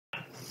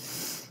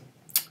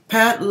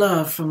Pat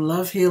Love from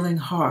Love Healing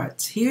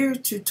Hearts, here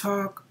to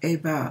talk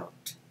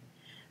about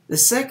the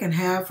second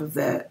half of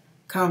that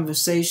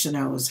conversation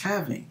I was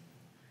having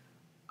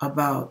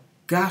about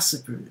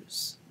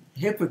gossipers,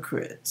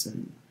 hypocrites,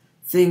 and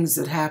things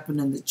that happen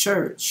in the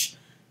church,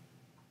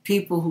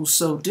 people who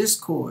sow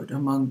discord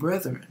among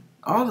brethren,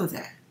 all of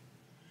that.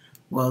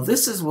 Well,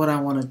 this is what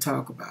I want to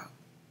talk about.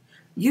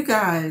 You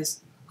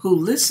guys who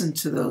listen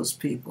to those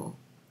people,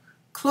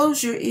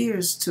 close your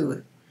ears to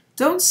it.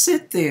 Don't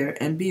sit there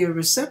and be a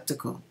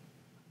receptacle.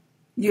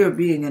 You're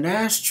being an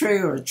ashtray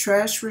or a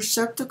trash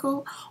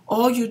receptacle.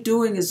 All you're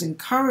doing is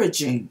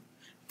encouraging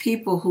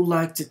people who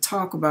like to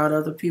talk about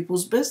other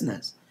people's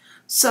business.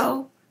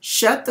 So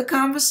shut the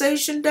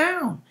conversation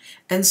down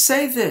and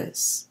say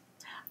this: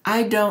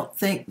 I don't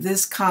think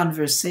this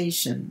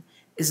conversation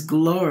is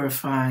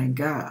glorifying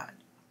God.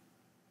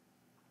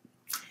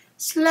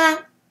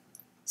 Slap,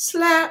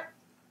 slap.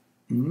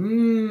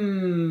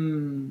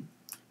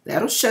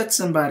 That'll shut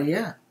somebody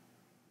up.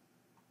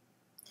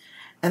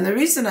 And the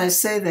reason I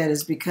say that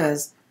is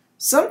because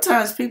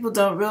sometimes people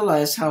don't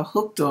realize how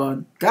hooked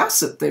on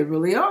gossip they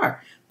really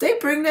are. They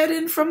bring that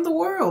in from the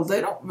world.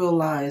 They don't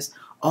realize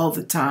all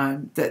the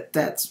time that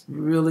that's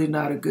really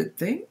not a good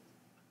thing.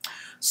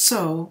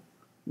 So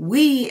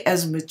we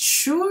as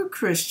mature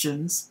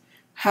Christians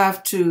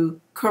have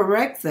to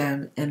correct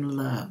them in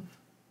love.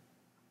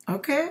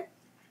 Okay?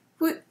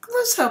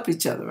 Let's help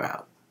each other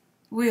out.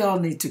 We all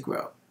need to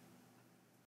grow.